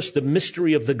boldness the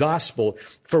mystery of the gospel,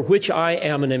 for which I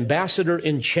am an ambassador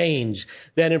in chains,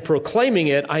 that in proclaiming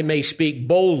it I may speak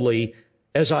boldly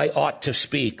as I ought to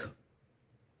speak."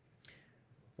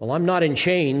 Well, I'm not in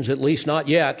chains, at least not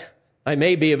yet. I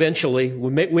may be eventually.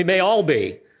 We may all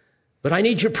be. But I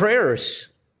need your prayers.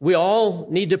 We all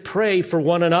need to pray for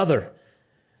one another.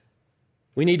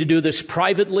 We need to do this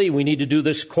privately. We need to do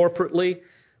this corporately.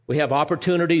 We have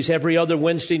opportunities every other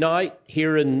Wednesday night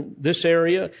here in this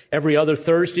area, every other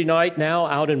Thursday night now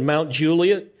out in Mount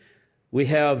Juliet. We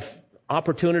have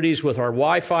opportunities with our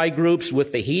Wi-Fi groups,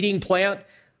 with the heating plant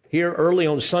here early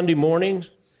on Sunday mornings.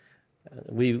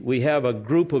 We have a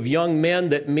group of young men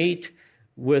that meet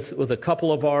with a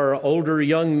couple of our older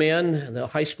young men, the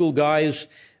high school guys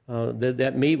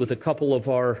that meet with a couple of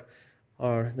our,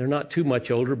 they're not too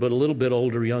much older, but a little bit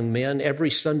older young men. Every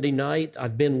Sunday night,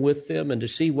 I've been with them, and to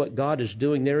see what God is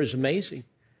doing there is amazing.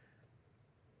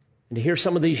 And to hear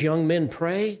some of these young men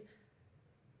pray,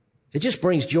 it just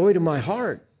brings joy to my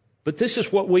heart. But this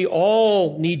is what we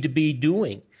all need to be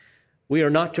doing. We are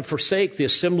not to forsake the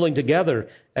assembling together,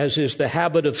 as is the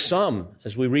habit of some,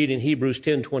 as we read in Hebrews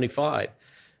 10:25.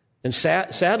 And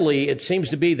sadly, it seems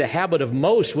to be the habit of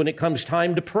most when it comes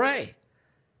time to pray.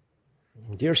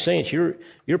 Dear saints,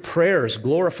 your prayers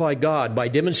glorify God by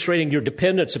demonstrating your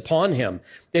dependence upon Him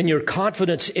and your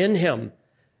confidence in Him.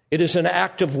 It is an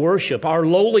act of worship. Our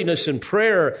lowliness in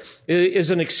prayer is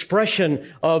an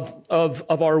expression of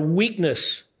our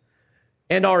weakness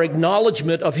and our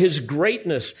acknowledgement of His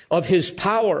greatness, of His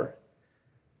power.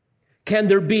 Can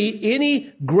there be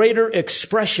any greater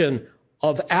expression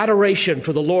of adoration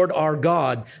for the Lord our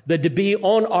God than to be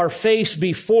on our face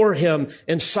before Him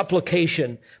in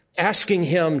supplication, asking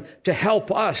Him to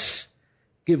help us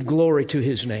give glory to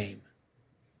His name?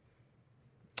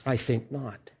 I think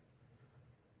not.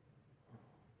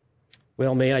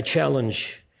 Well, may I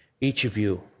challenge each of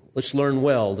you. Let's learn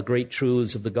well the great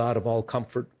truths of the God of all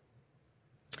comfort.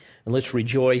 And let's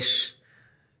rejoice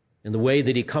in the way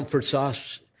that He comforts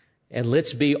us. And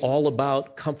let's be all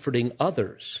about comforting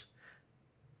others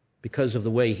because of the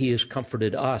way He has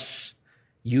comforted us,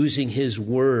 using His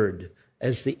word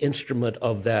as the instrument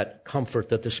of that comfort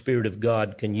that the Spirit of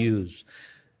God can use.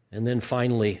 And then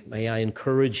finally, may I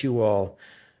encourage you all,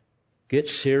 get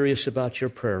serious about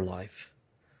your prayer life.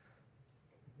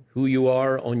 Who you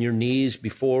are on your knees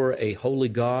before a holy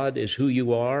God is who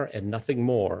you are and nothing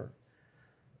more.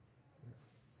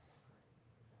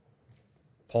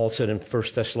 Paul said in 1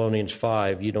 Thessalonians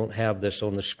 5, you don't have this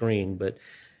on the screen, but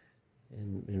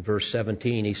in verse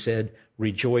 17 he said,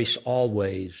 rejoice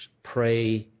always,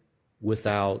 pray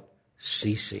without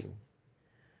ceasing.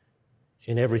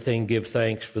 In everything give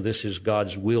thanks, for this is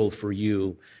God's will for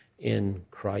you in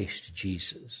Christ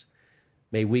Jesus.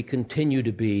 May we continue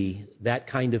to be that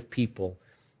kind of people,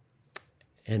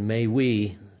 and may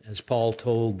we, as Paul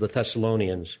told the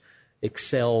Thessalonians,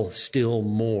 excel still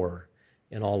more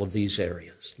in all of these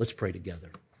areas. Let's pray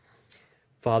together.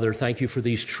 Father, thank you for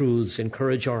these truths.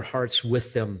 Encourage our hearts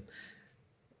with them.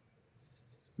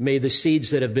 May the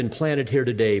seeds that have been planted here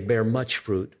today bear much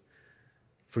fruit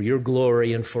for your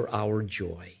glory and for our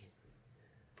joy.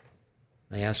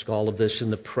 I ask all of this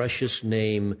in the precious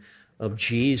name of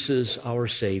Jesus, our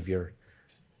Savior,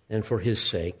 and for his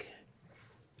sake.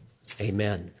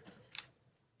 Amen.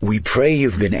 We pray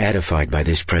you've been edified by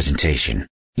this presentation.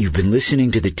 You've been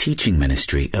listening to the teaching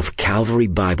ministry of Calvary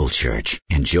Bible Church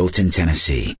in Jolton,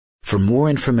 Tennessee. For more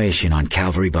information on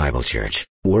Calvary Bible Church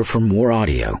or for more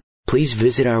audio, please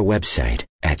visit our website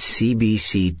at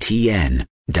cbctn.org.